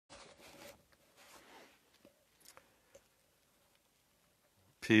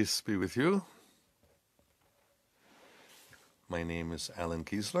Peace be with you. My name is Allan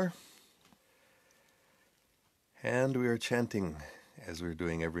Keislar, and we are chanting, as we're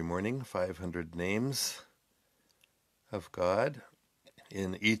doing every morning, 500 names of God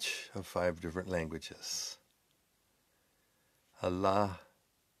in each of 5 different languages. Allah,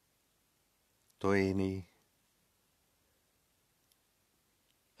 Toyni,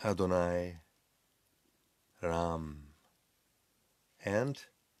 Adonai, Ram, and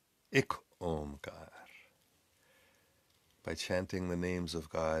Onkar. By chanting the names of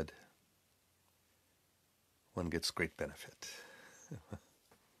God, one gets great benefit.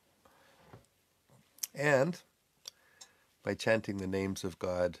 And by chanting the names of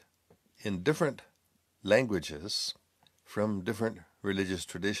God in different languages from different religious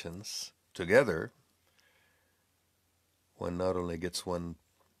traditions together, one not only gets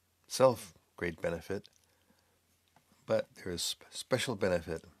oneself great benefit, but there is special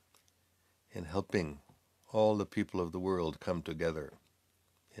benefit in helping all the people of the world come together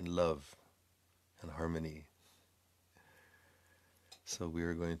in love and harmony. So we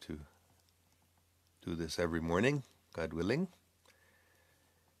are going to do this every morning, God willing.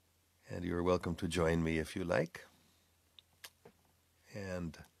 And you are welcome to join me if you like.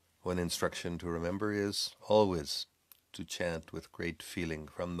 And one instruction to remember is always to chant with great feeling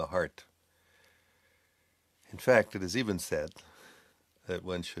from the heart. In fact, it is even said that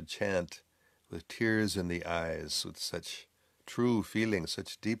one should chant with tears in the eyes, with such true feeling,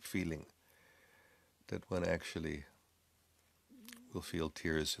 such deep feeling, that one actually will feel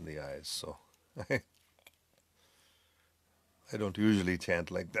tears in the eyes. So I don't usually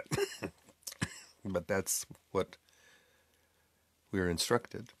chant like that, but that's what we're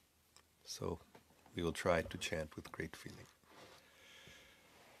instructed. So we will try to chant with great feeling.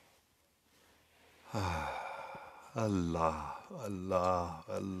 Allah, Allah,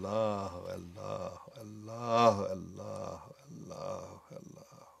 Allah, Allah, Allah, Allah, Allah, Allah,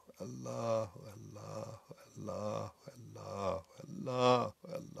 Allah, Allah, Allah, Allah,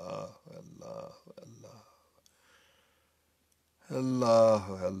 Allah, Allah, Allah. Allah,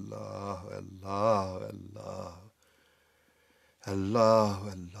 Allah, Allah, Allah. Allah,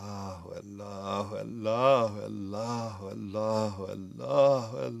 Allah, Allah, Allah, Allah, Allah, Allah,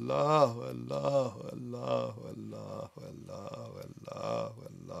 Allah, Allah, Allah, Allah, Allah,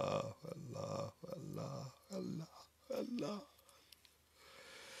 Allah, Allah, Allah, Allah, Allah.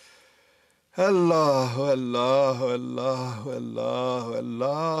 Allah, Allah, Allah, Allah, Allah,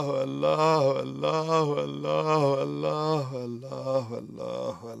 Allah, Allah, Allah, Allah,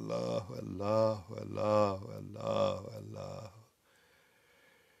 Allah, Allah, Allah, Allah, Allah, Allah, Allah.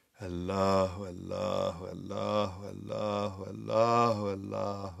 Allah, Allah, Allah, Allah,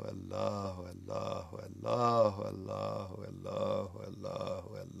 Allah, Allah, Allah, Allah, Allah, Allah, Allah,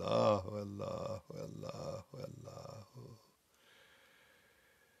 Allah, Allah, Allah, Allah, Allah.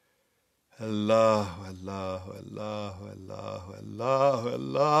 Allah, Allah, Allah, Allah, Allah, Allah, Allah, Allah, Allah, Allah, Allah, Allah, Allah, Allah, Allah. Allah, Allah, Allah, Allah, Allah, Allah,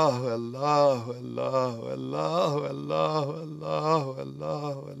 Allah, Allah, Allah, Allah, Allah,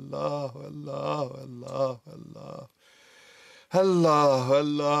 Allah, Allah, Allah, Allah. Allah,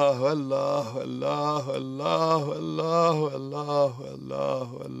 Allah, Allah, Allah, Allah, Allah, Allah, Allah,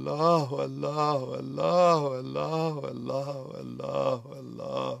 Allah, Allah, Allah, Allah, Allah, Allah,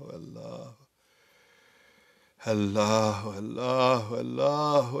 Allah, Allah. Allah, Allah, Allah, Allah, Allah,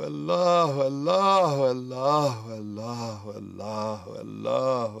 Allah, Allah, Allah, Allah, Allah,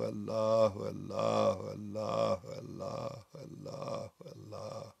 Allah, Allah, Allah, Allah, Allah,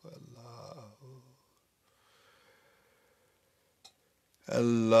 Allah.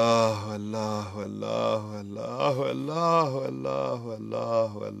 Allah, Allah, Allah, Allah, Allah, Allah,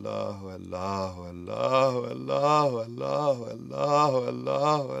 Allah, Allah, Allah, Allah, Allah, Allah,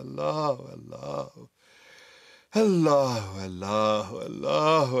 Allah, Allah, Allah.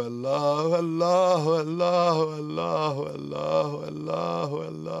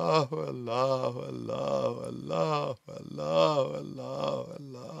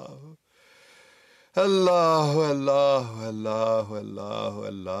 Allah, Allah, Allah, Allah,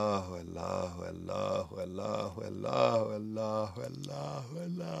 Allah, Allah, Allah, Allah, Allah, Allah, Allah,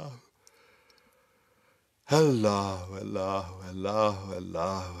 Allah. Allah, Allah, Allah,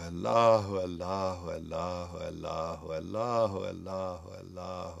 Allah, Allah, Allah, Allah, Allah, Allah, Allah, Allah,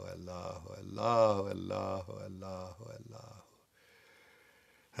 Allah, Allah, Allah, Allah, Allah.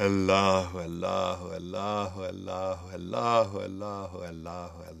 Allah, Allah, Allah, Allah, Allah, Allah, Allah, Allah,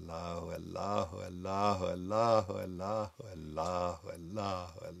 Allah, Allah, Allah, Allah, Allah,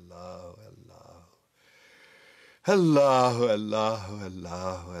 Allah, Allah.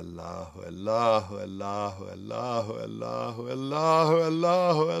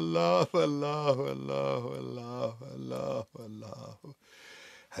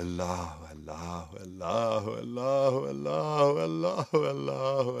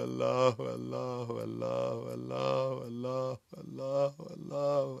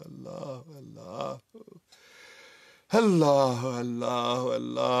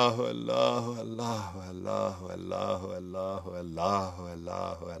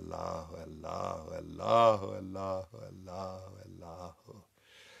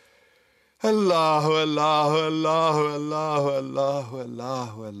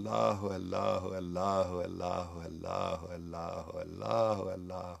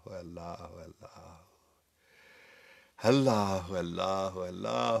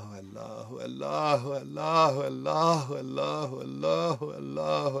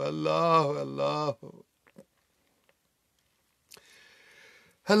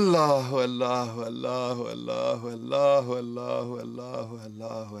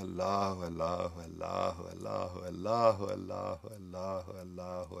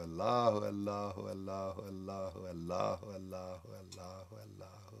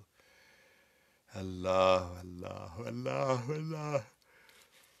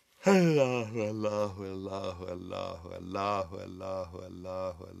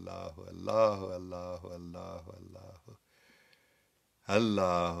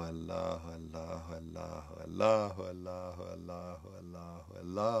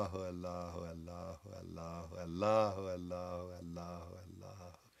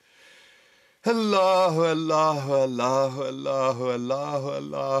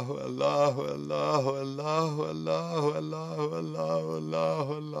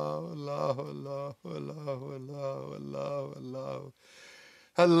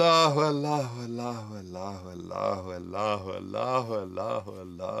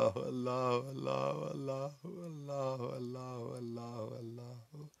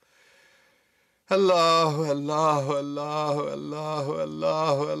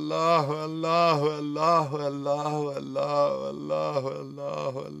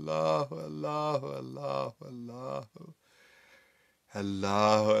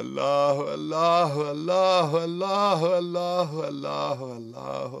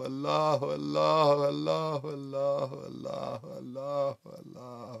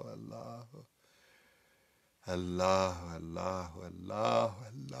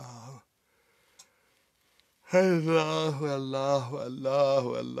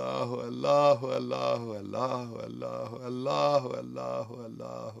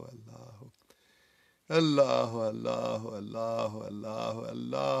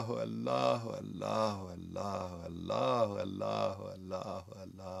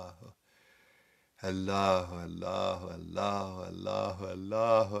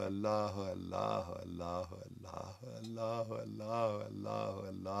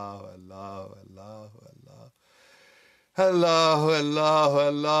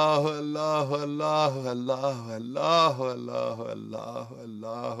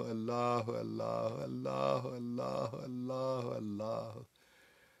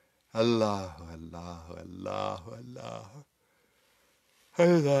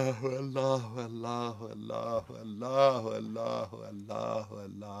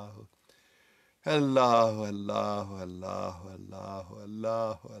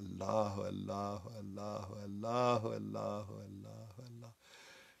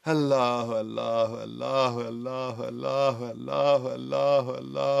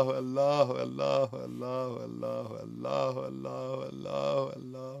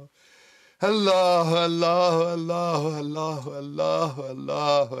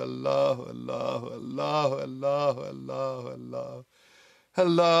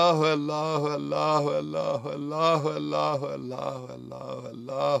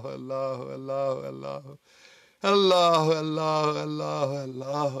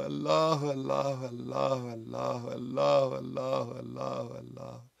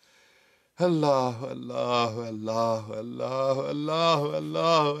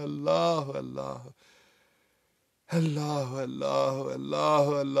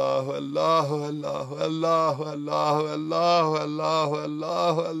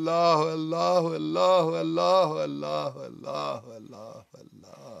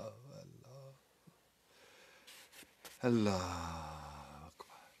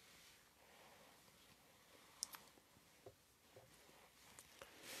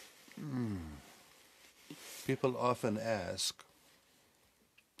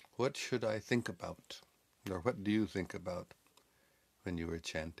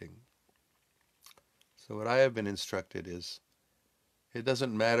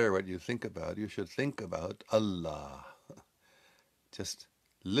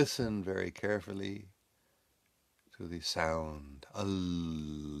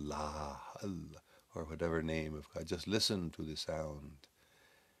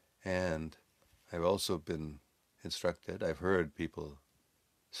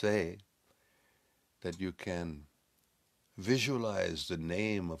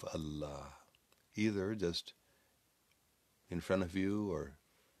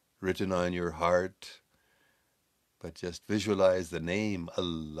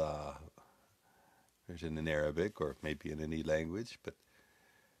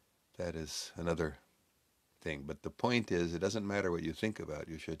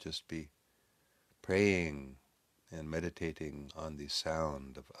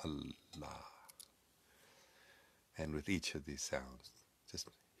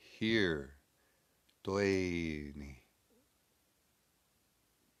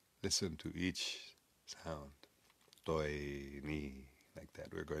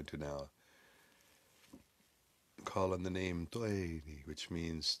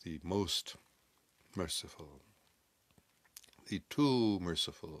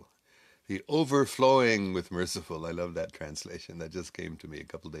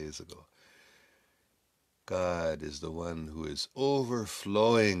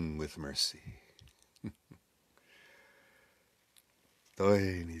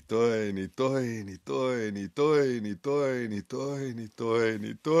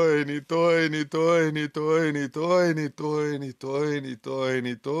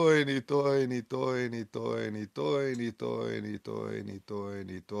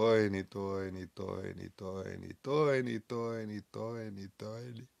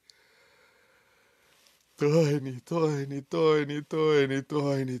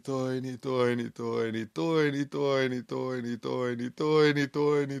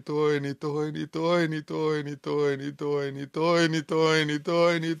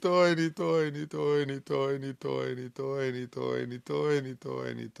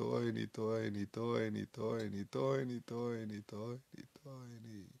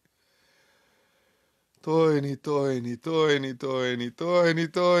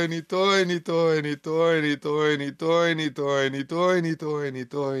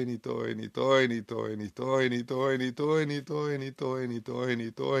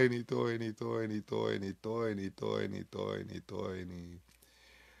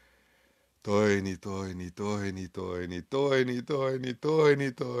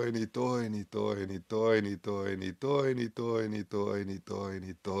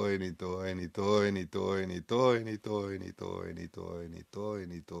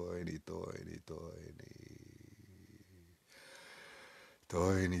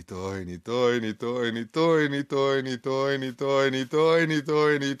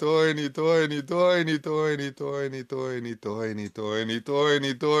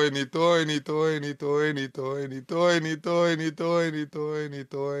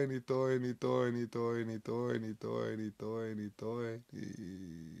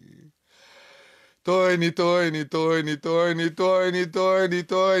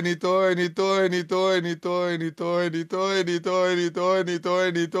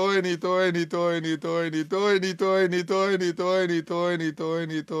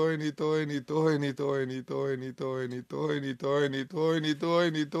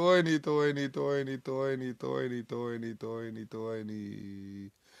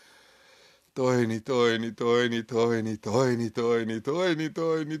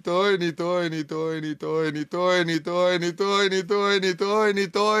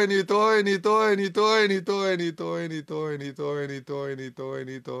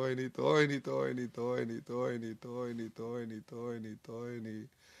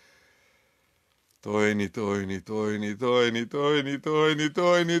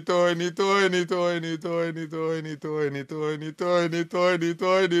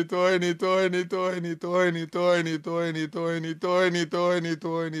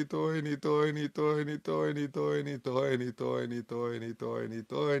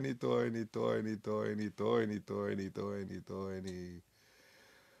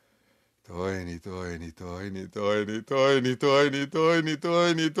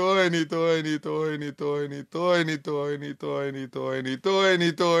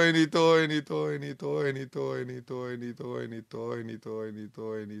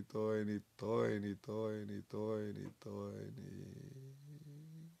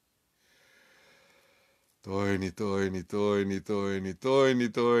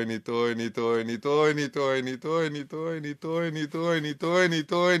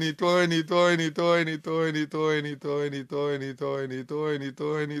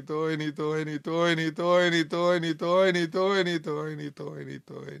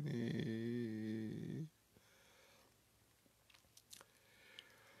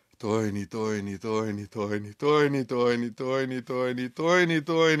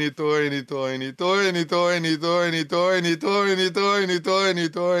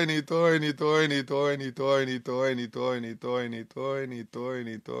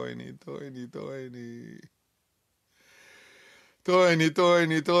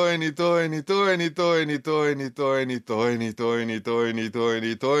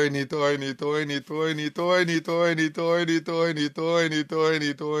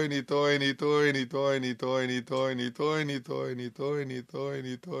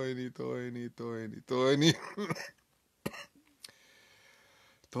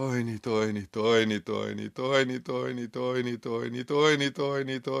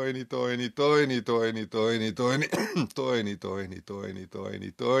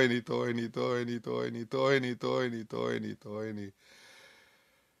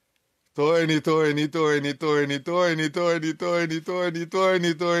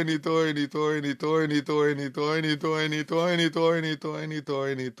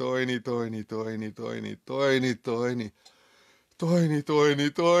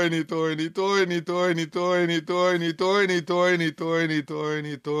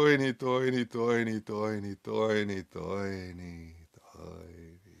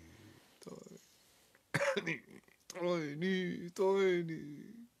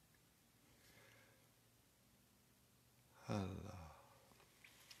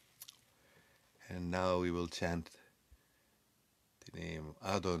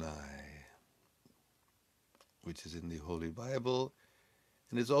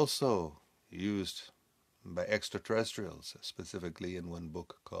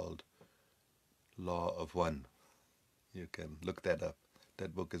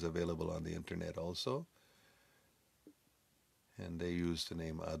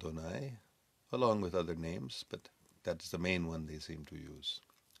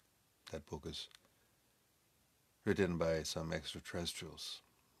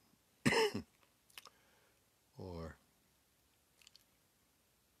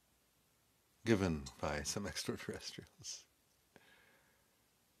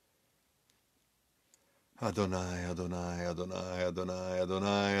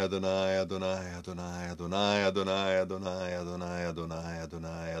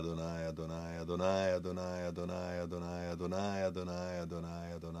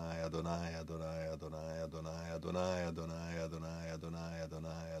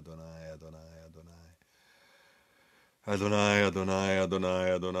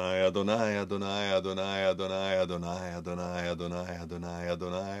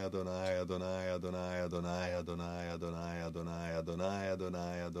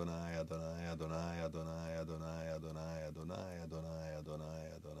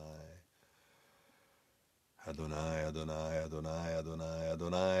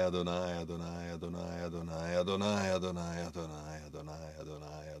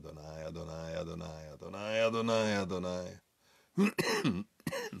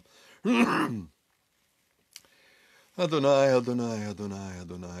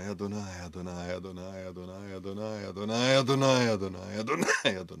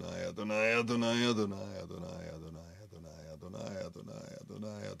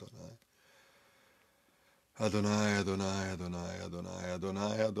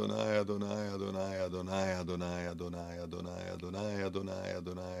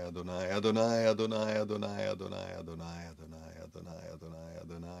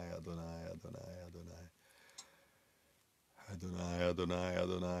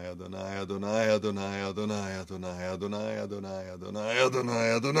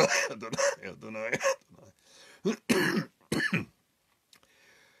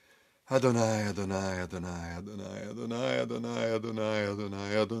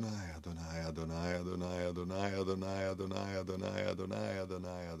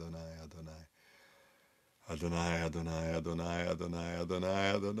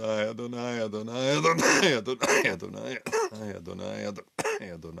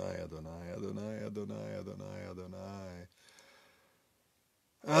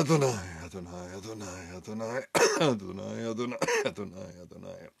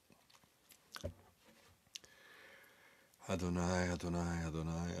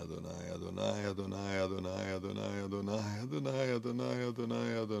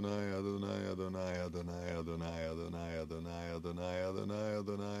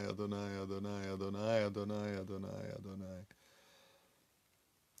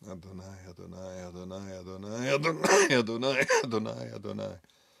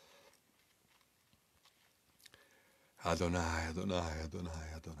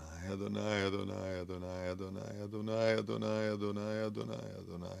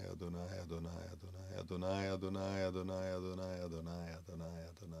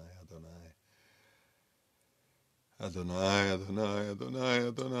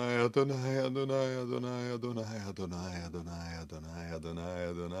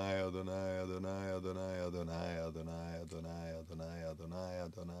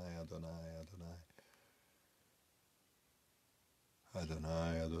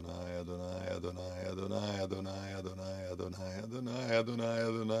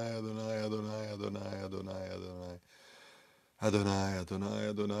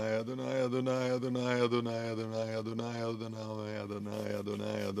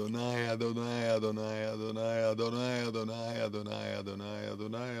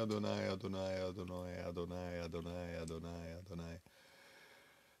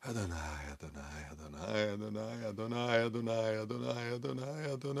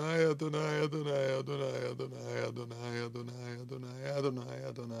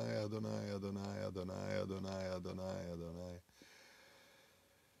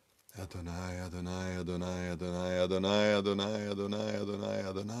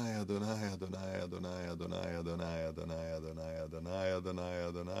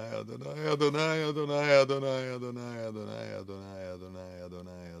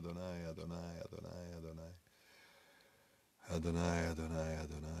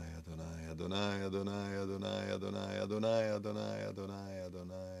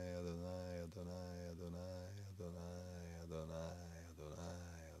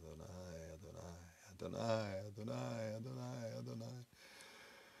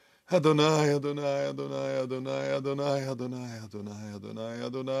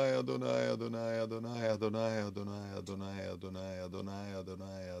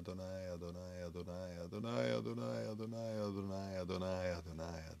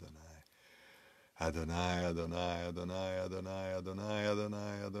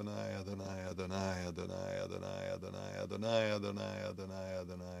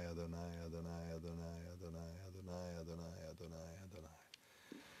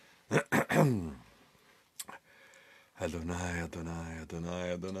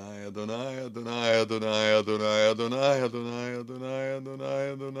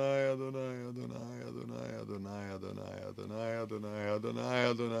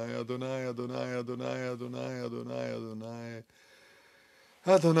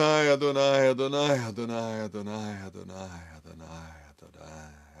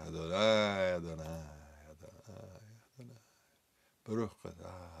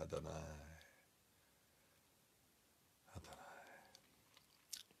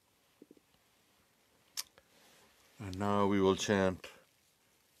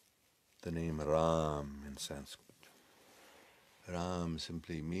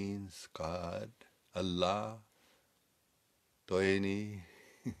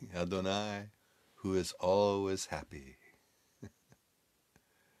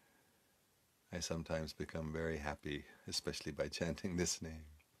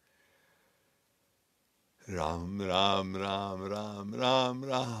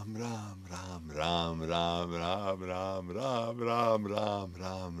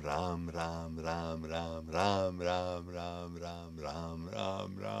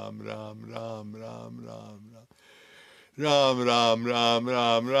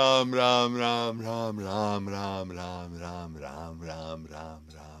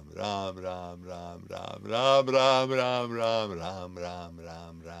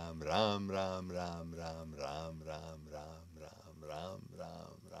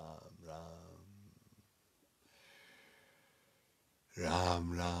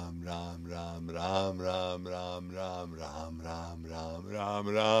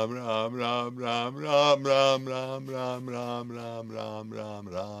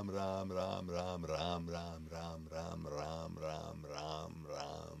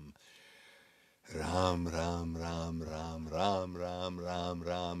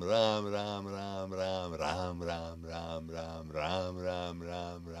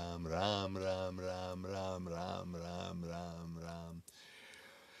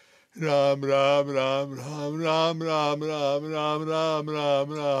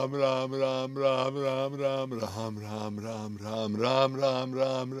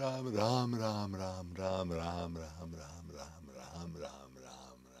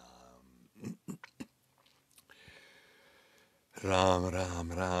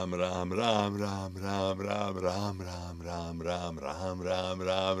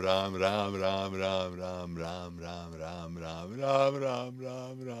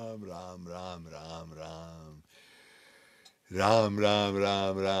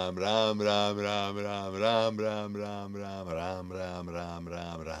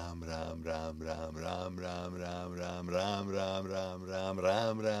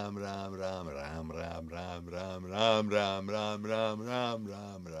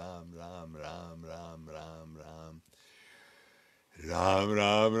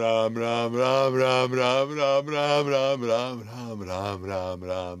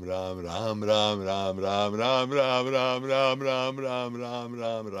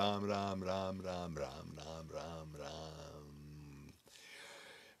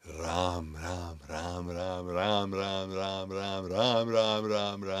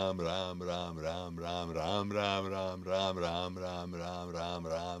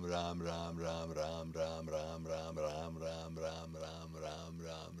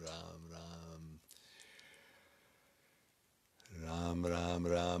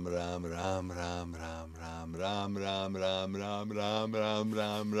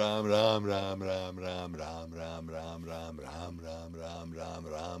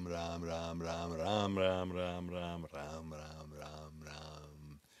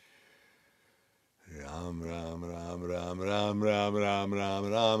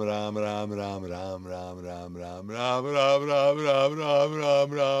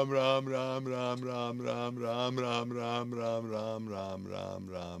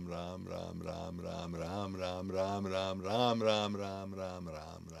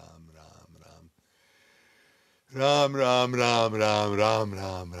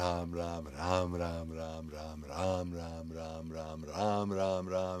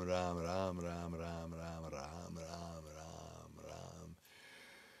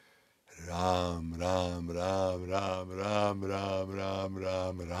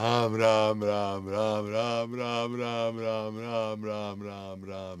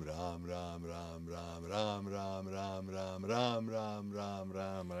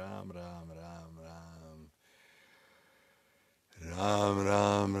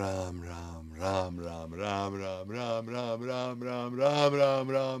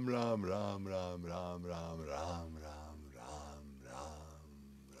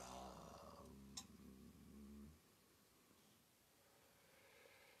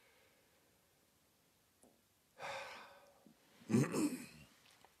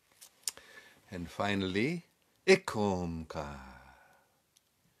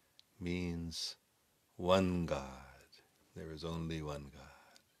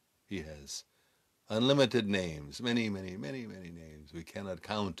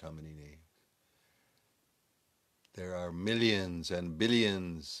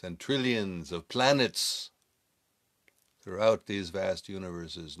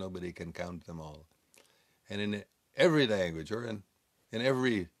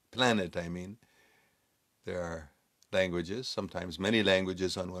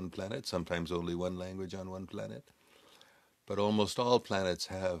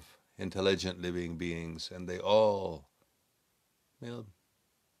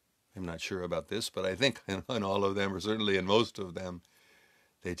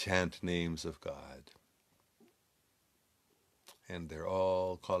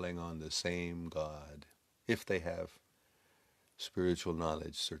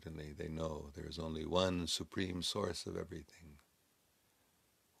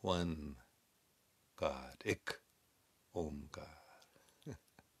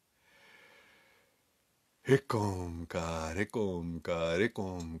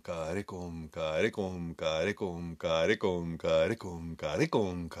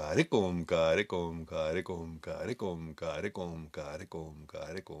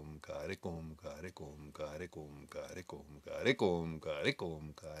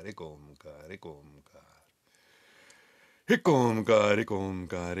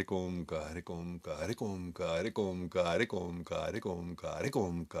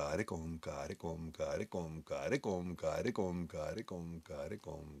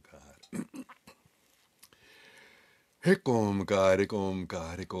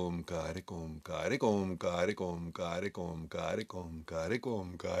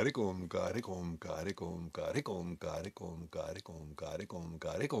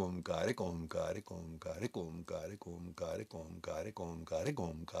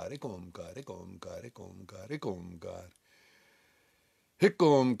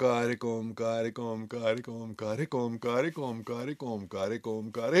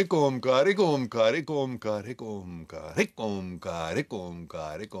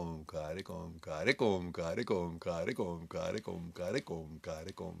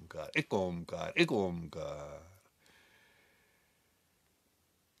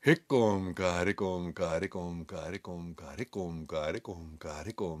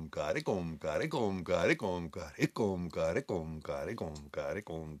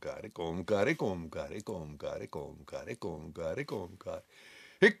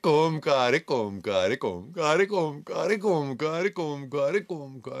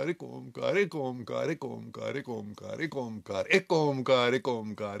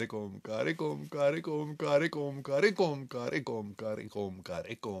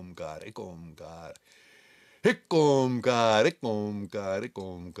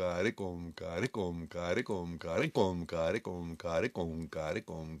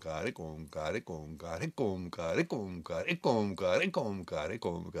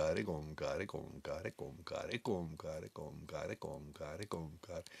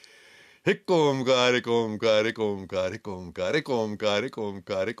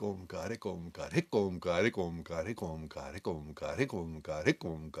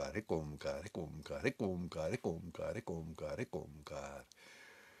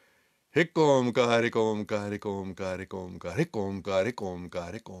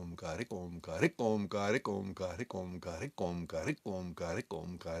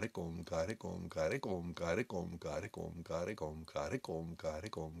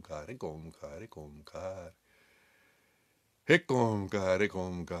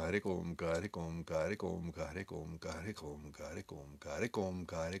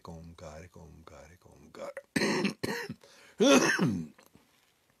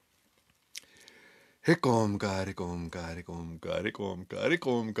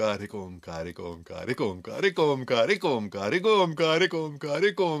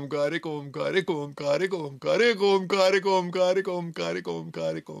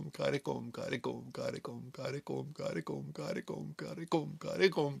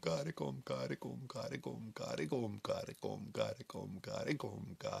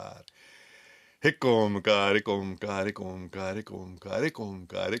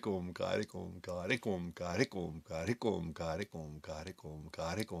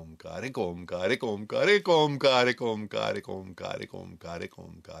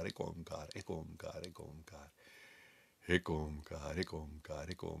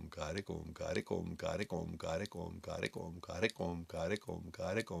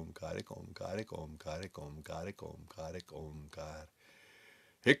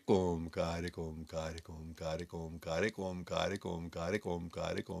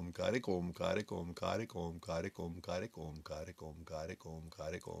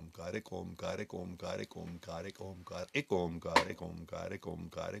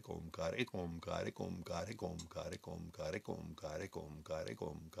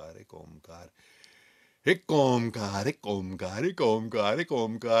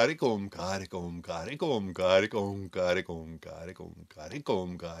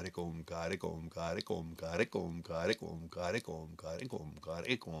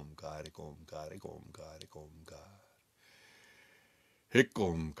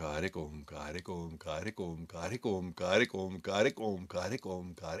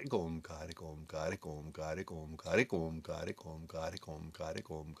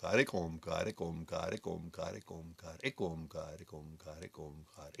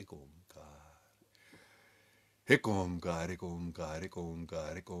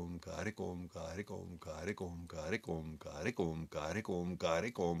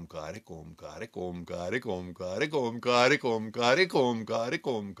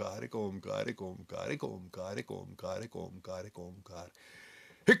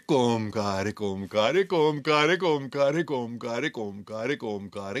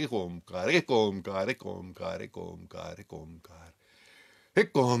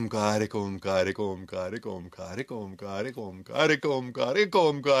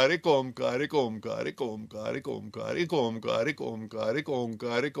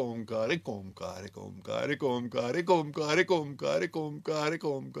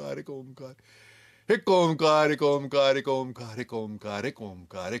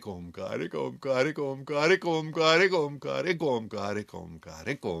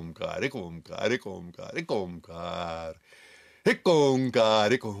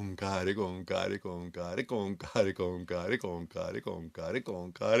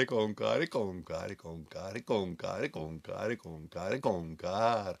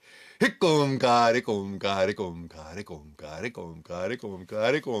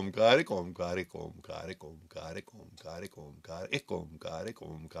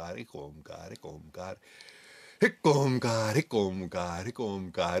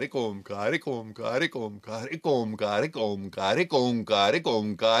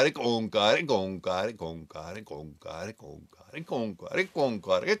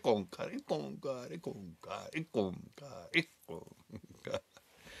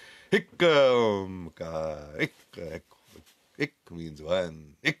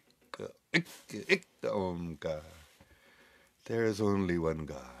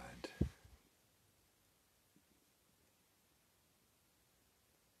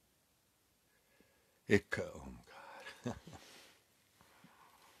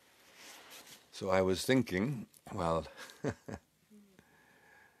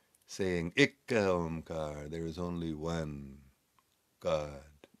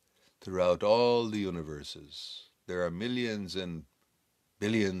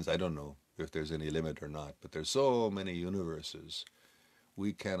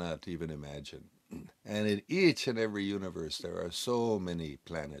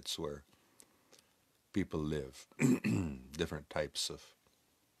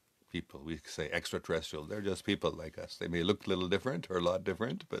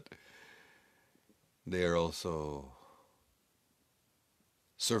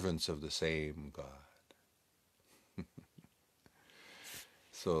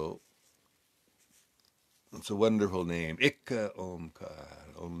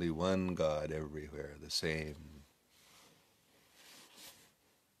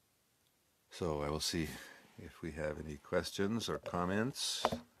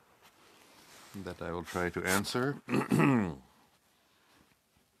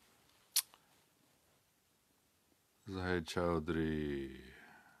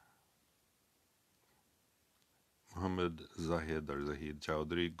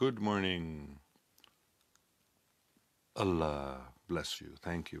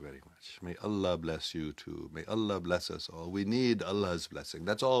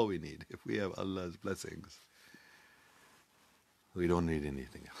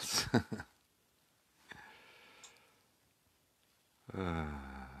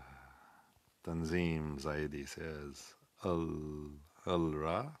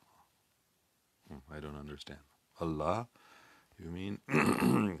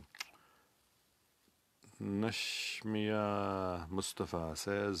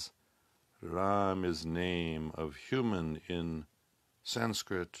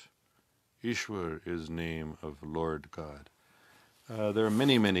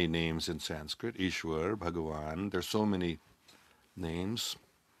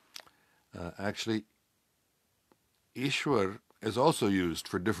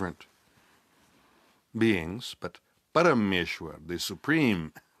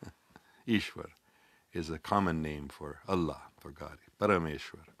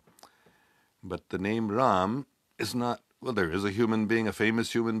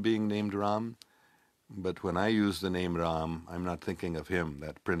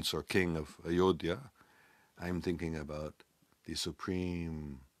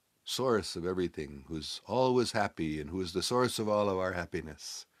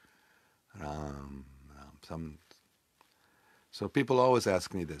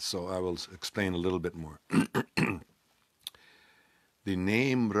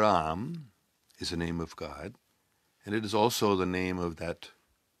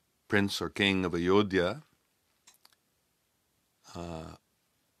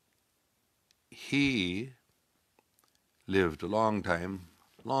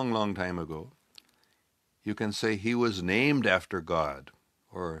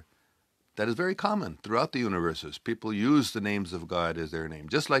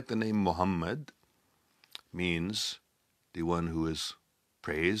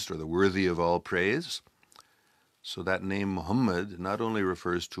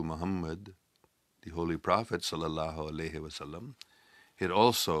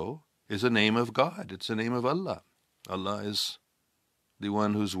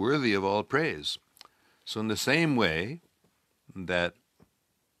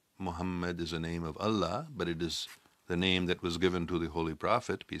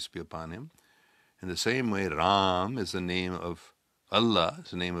 In the same way, Ram is the name of Allah,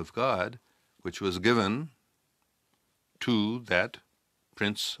 is the name of God, which was given to that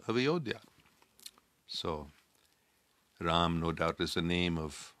prince of Ayodhya. So, Ram, no doubt, is the name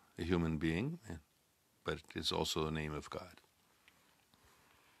of a human being, but it is also the name of God.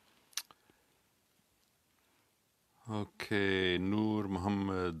 Okay, Noor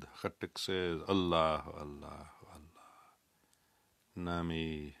Muhammad Khattak says, Allah, Allah, Allah.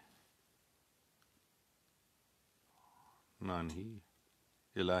 Nami Nanhi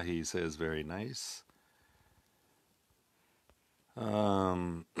Ilahi says, very nice.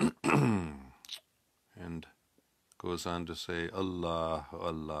 And goes on to say, Allah,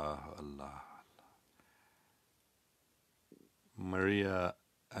 Allah, Allah. Maria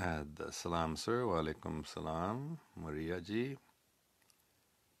Ad, salam sir, wa alaikum salam, Maria ji.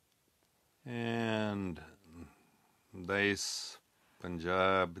 And Dais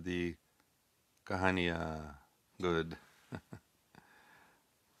Punjab, the kahaniya, good.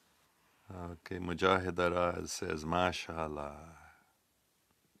 Okay, Mujahid Araz says, MashaAllah,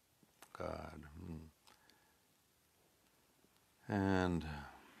 God. And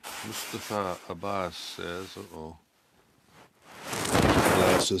Mustafa Abbas says,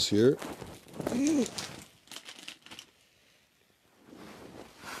 glasses here.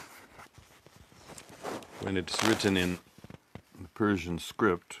 When it's written in the Persian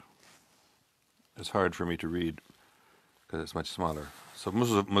script, it's hard for me to read because it's much smaller. So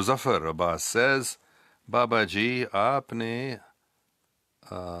Muzaffar Abbas says, Baba ji, aapne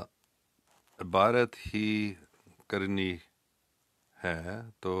ibarat hi karni hai,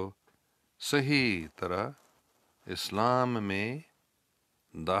 to sahi tarah Islam mein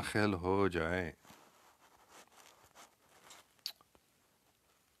दाखिल हो जाए.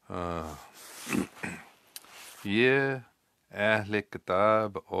 ये अहले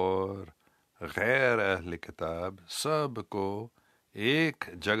किताब और गैर अहले किताब सब को एक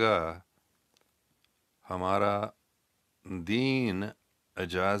जगह हमारा दीन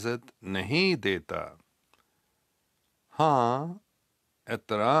इजाज़त नहीं देता. हाँ,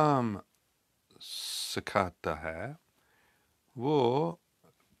 एहतराम सिखाता है. वो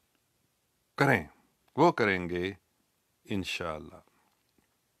करेंगे इंशाअल्लाह.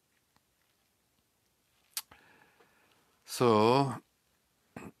 So,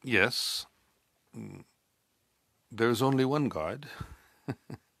 yes, there's only one God.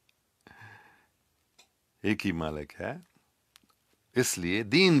 एक ही मालिक है, इसलिए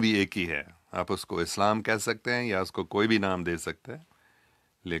दीन भी एक ही है. आप उसको इस्लाम कह सकते हैं या उसको कोई भी नाम दे सकते हैं,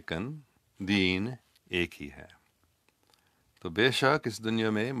 लेकिन दीन एक ही है. तो बेशक इस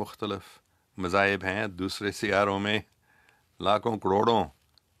दुनिया में मुख्तलिफ मज़ाहिब हैं, दूसरे सियारों में लाखों करोड़ों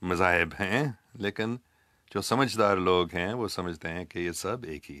मज़ाहिब हैं, लेकिन जो समझदार लोग हैं वो समझते हैं कि ये सब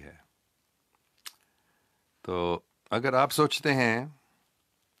एक ही है. तो अगर आप सोचते हैं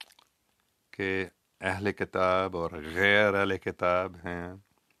कि अहले किताब और गैर अहले किताब हैं,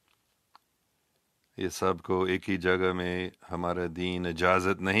 ये सब को एक ही जगह में हमारा दीन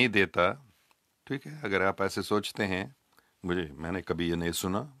इजाज़त नहीं देता, ठीक है. अगर आप ऐसे सोचते हैं, मैंने कभी ये नहीं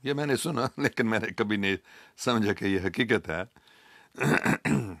सुना, ये मैंने सुना लेकिन मैंने कभी नहीं समझा कि ये हकीकत है.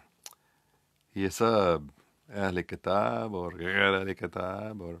 ये सब अहले किताब और गैर अहले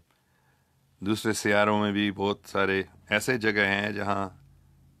किताब और दूसरे सियारों में भी बहुत सारे ऐसे जगह हैं जहाँ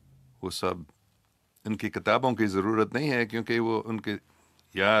वो सब उनकी किताबों की ज़रूरत नहीं है, क्योंकि वो उनकी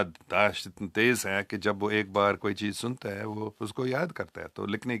याददाश्त इतनी तेज़ है कि जब वो एक बार कोई चीज़ सुनता है वो उसको याद करता है, तो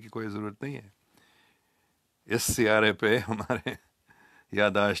लिखने की कोई ज़रूरत नहीं है. इस सियारे पे हमारे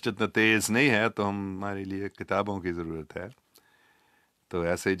याददाश्त इतना तेज़ नहीं है, तो हमारे लिए किताबों की ज़रूरत है. तो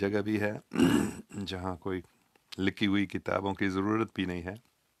ऐसी जगह भी है जहाँ कोई लिखी हुई किताबों की ज़रूरत भी नहीं है,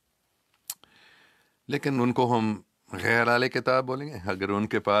 लेकिन उनको हम गैर आले किताब बोलेंगे. अगर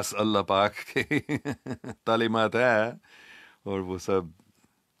उनके पास अल्लाह पाक की तालीमात है और वो सब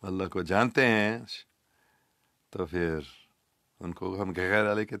अल्लाह को जानते हैं, तो फिर उनको हम गैर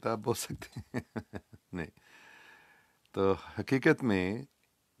आले किताब बोल सकते हैं. नहीं, तो हकीकत में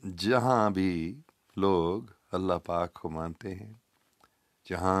जहाँ भी लोग अल्लाह पाक को मानते हैं,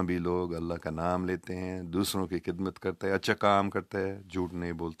 जहाँ भी लोग अल्लाह का नाम लेते हैं, दूसरों की खिदमत करते हैं, अच्छा काम करते हैं, झूठ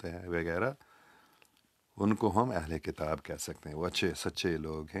नहीं बोलते हैं वगैरह, उनको हम अहले किताब कह सकते हैं. वो अच्छे सच्चे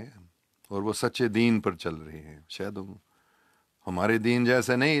लोग हैं और वो सच्चे दीन पर चल रहे हैं. शायद हमारे दीन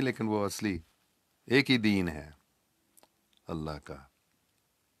जैसे नहीं, लेकिन वो असली एक ही दीन है अल्लाह का.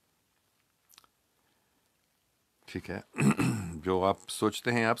 ठीक है. जो आप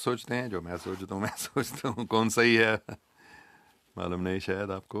सोचते हैं, जो मैं सोचता हूँ, मैं सोचता हूँ. कौन सही है मालूम नहीं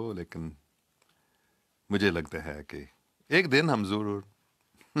शायद आपको, लेकिन मुझे लगता है कि एक दिन हम ज़रूर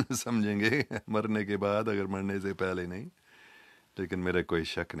समझेंगे मरने के बाद, अगर मरने से पहले नहीं, लेकिन मेरा कोई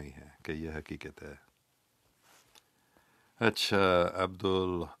शक नहीं है कि यह हकीकत है. अच्छा,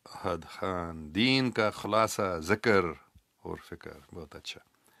 अब्दुल अहद खान, दीन का खुलासा, जिक्र और फिक्र. बहुत अच्छा.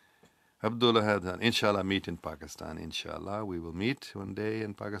 Abdul Ahad, inshallah, meet in Pakistan. Inshallah, we will meet one day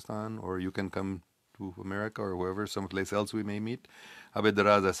in Pakistan, or you can come to America or wherever, someplace else we may meet. Abid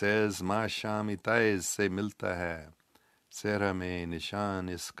Raza says, Ma shami taiz se milta hai, sera mein nishan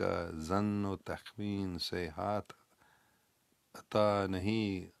iska zanno takhmeen se haat ata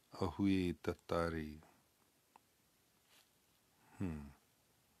nahi ahui tattari.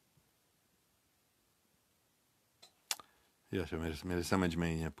 यश मेरे समझ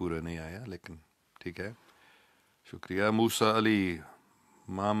में ये पूरा नहीं आया, लेकिन ठीक है, शुक्रिया. मूसा अली,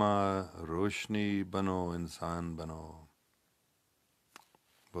 मामा रोशनी बनो, इंसान बनो.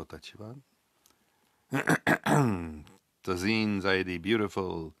 बहुत अच्छी बात. Tazeen जायदी,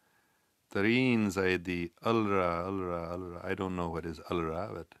 beautiful. Tareen Zaidi, Alra, Alra, Alra. I don't know what is Alra,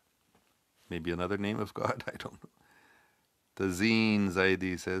 but maybe another name of God. I don't know. Tazeen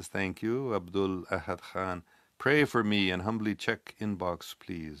Zaidi says, thank you. Abdul Ahad Khan, pray for me and humbly check inbox,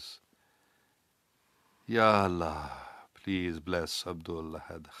 please. Ya Allah, please bless Abdul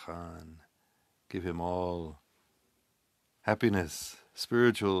Ahad Khan. Give him all happiness,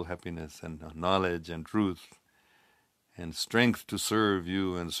 spiritual happiness, and knowledge and truth, and strength to serve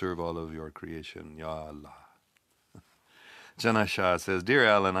you and serve all of your creation. Ya Allah. Jana Shah says, Dear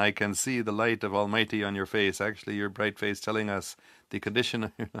Allan, I can see the light of Almighty on your face. Actually, your bright face telling us the condition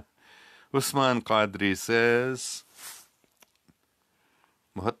of your life. Usman Qadri says,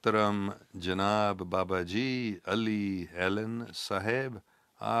 Muhattaram Janab Babaji Ali Allan Saheb,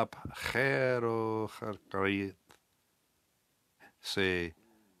 Aap khair o kharqarit se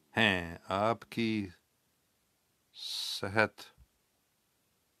hain. Aapki sehat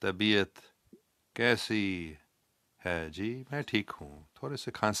तबीयत कैसी है जी? मैं ठीक हूँ, थोड़े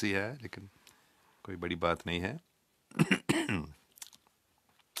से खांसी है, लेकिन कोई बड़ी बात नहीं है.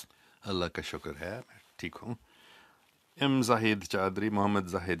 अल्लाह का शुक्र है, मैं ठीक हूँ. M. Zahid Chaudhry, Muhammad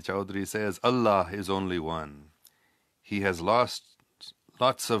Zahid Chaudhry says, Allah is only one. He has lost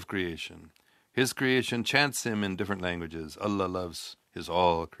lots of creation. His creation chants him in different languages. Allah loves his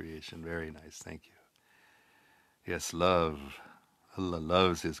all creation. Very nice, thank you. Yes, love. Allah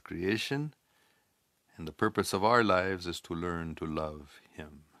loves his creation, and the purpose of our lives is to learn to love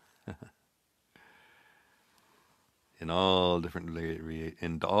him. In all different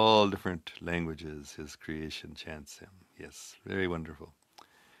languages, his creation chants him. Yes, very wonderful.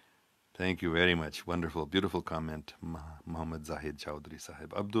 Thank you very much. Wonderful, beautiful comment, Muhammad Zahid Chaudhry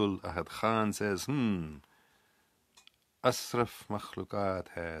Sahib. Abdul Ahad Khan says, Asraf makhlukat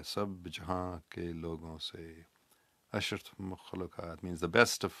hai sab jahan ke logon se. Ashraf makhlukat means the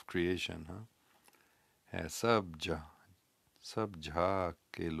best of creation, huh? Hai sab jahan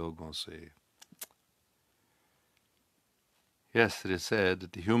ke logon se. Yes, it is said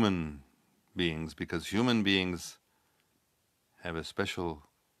that the human beings, because human beings have a special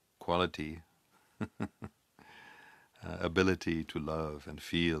quality, ability to love and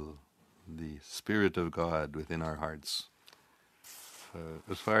feel the Spirit of God within our hearts.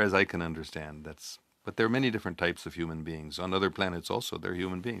 As far as I can understand, but there are many different types of human beings. On other planets also, there are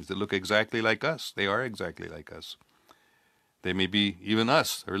human beings that look exactly like us. They are exactly like us. They may be even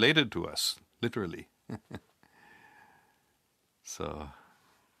us, related to us, literally. So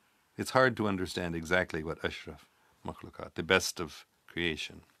it's hard to understand exactly what Ashraf Makhlukat, the best of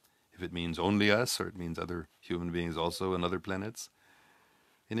creation, if it means only us or it means other human beings also on other planets.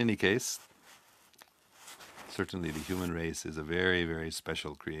 In any case, certainly the human race is a very, very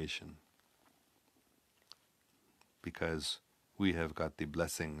special creation, because we have got the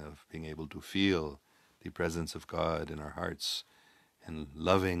blessing of being able to feel the presence of God in our hearts and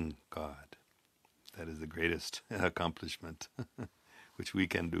loving God. That is the greatest accomplishment which we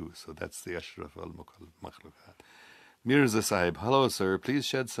can do. So that's the Ashraf al-Makhlukat. Mirza Sahib, hello sir, please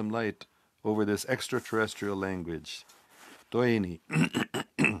shed some light over this extraterrestrial language, Toyni.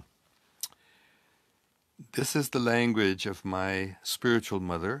 This is the language of my spiritual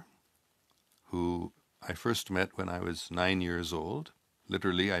mother, who I first met when I was 9 years old.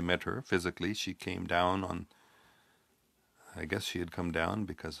 Literally, I met her physically. She came down on, I guess she had come down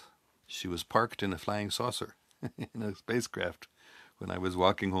because she was parked in a flying saucer in a spacecraft when I was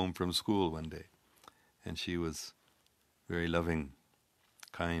walking home from school one day. And she was very loving,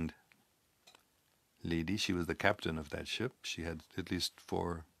 kind lady. She was the captain of that ship. She had at least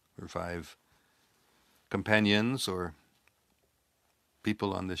 4 or 5 companions or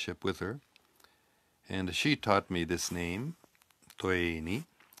people on the ship with her. And she taught me this name, Toyni.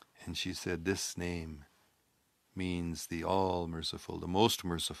 And she said, this name means the all-merciful, the most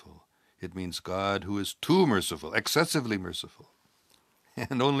merciful. It means God who is too merciful, excessively merciful.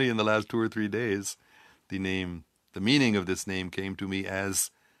 And only in the last 2 or 3 days, the meaning of this name came to me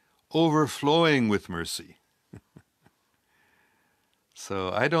as overflowing with mercy.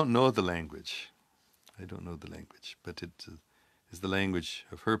 So I don't know the language. I don't know the language, but it is the language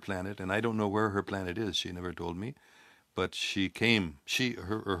of her planet, and I don't know where her planet is. She never told me, but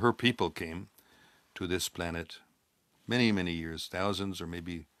her people came to this planet many, many years, thousands or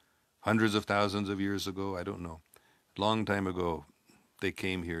maybe hundreds of thousands of years ago. I don't know. Long time ago, they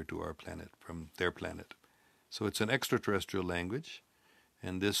came here to our planet from their planet. So it's an extraterrestrial language,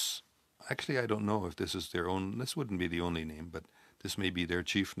 and this, actually I don't know if this is their own, this wouldn't be the only name, but this may be their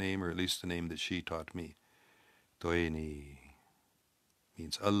chief name, or at least the name that she taught me. Toyni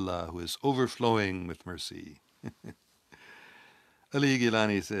means Allah who is overflowing with mercy. Ali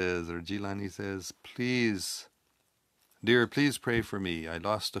Gilani says, or Jilani says, please, dear, please pray for me. I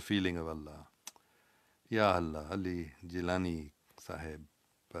lost the feeling of Allah. Ya Allah, Ali Jilani Sahib,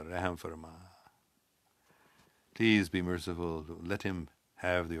 par raham farma. Please be merciful. Let him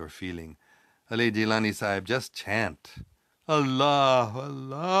have your feeling. Ali Jilani Sahib, just chant Allah,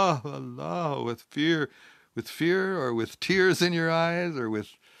 Allah, Allah, with fear or with tears in your eyes, or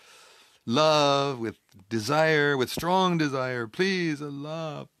with love, with desire, with strong desire. Please,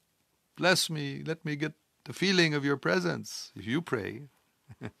 Allah, bless me. Let me get the feeling of your presence. If you pray,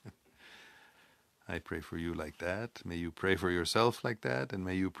 I pray for you like that. May you pray for yourself like that, and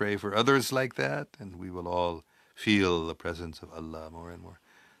may you pray for others like that, and we will all feel the presence of Allah more and more.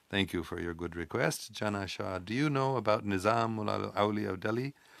 Thank you for your good request. Jana Shah, do you know about Nizam ul Awliya of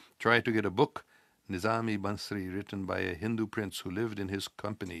Delhi? Try to get a book, Nizami Bansri, written by a Hindu prince who lived in his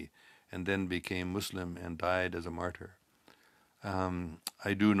company and then became Muslim and died as a martyr.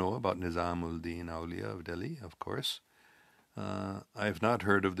 I do know about Nizam ul-Din Awliya of Delhi, of course. I have not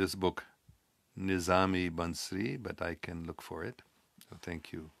heard of this book, Nizami Bansri, but I can look for it. So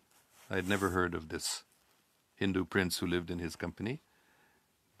thank you. I had never heard of this Hindu prince who lived in his company,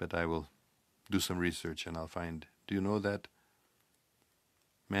 but I will do some research and I'll find. Do you know that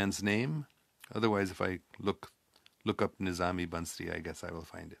man's name? Otherwise, if I look up Nizami Bansri, I guess I will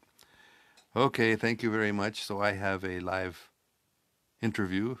find it. Okay, thank you very much. So I have a live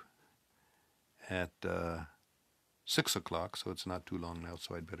interview at 6 o'clock, so it's not too long now,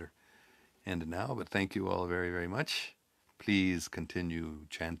 so I'd better end now. But thank you all very, very much. Please continue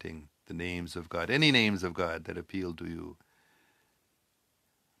chanting the names of God, any names of God that appeal to you.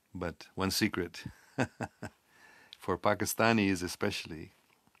 But one secret, for Pakistanis especially,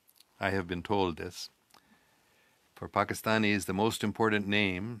 I have been told this. For Pakistanis, the most important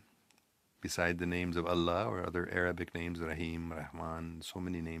name, beside the names of Allah or other Arabic names, Rahim, Rahman, so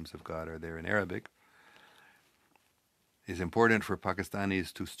many names of God are there in Arabic, is important for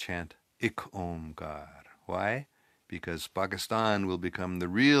Pakistanis to chant Ik Onkar. Why? Because Pakistan will become the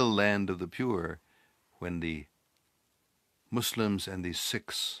real land of the pure when the Muslims and the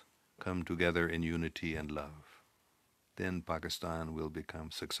Sikhs come together in unity and love. Then Pakistan will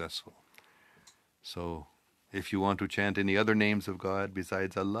become successful. So, if you want to chant any other names of God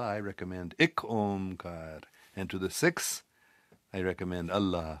besides Allah, I recommend Ik Onkar. And to the Sikhs, I recommend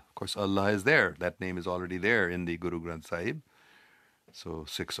Allah. Of course, Allah is there. That name is already there in the Guru Granth Sahib. So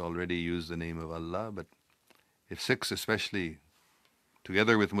Sikhs already use the name of Allah. But if Sikhs especially,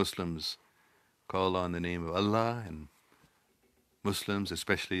 together with Muslims, call on the name of Allah, and Muslims,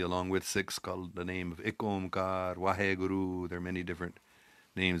 especially along with Sikhs, call the name of Ik Onkar, Waheguru. There are many different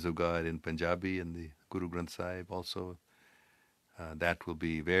names of God in Punjabi and the Guru Granth Sahib also. That will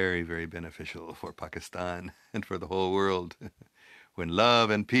be very, very beneficial for Pakistan and for the whole world. When love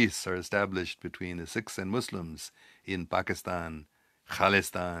and peace are established between the Sikhs and Muslims in Pakistan,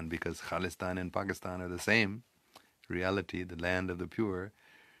 Khalistan, because Khalistan and Pakistan are the same reality, the land of the pure.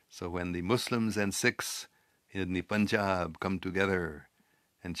 So when the Muslims and Sikhs in the Punjab come together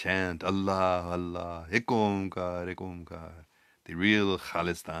and chant Allah, Allah, Ik Onkar, Ik Onkar, the real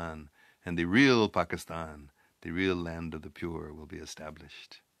Khalistan and the real Pakistan, the real land of the pure, will be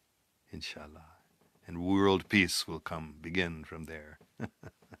established, inshallah. And world peace will begin from there.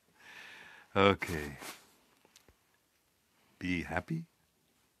 Okay. Be happy.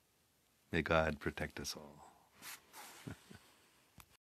 May God protect us all.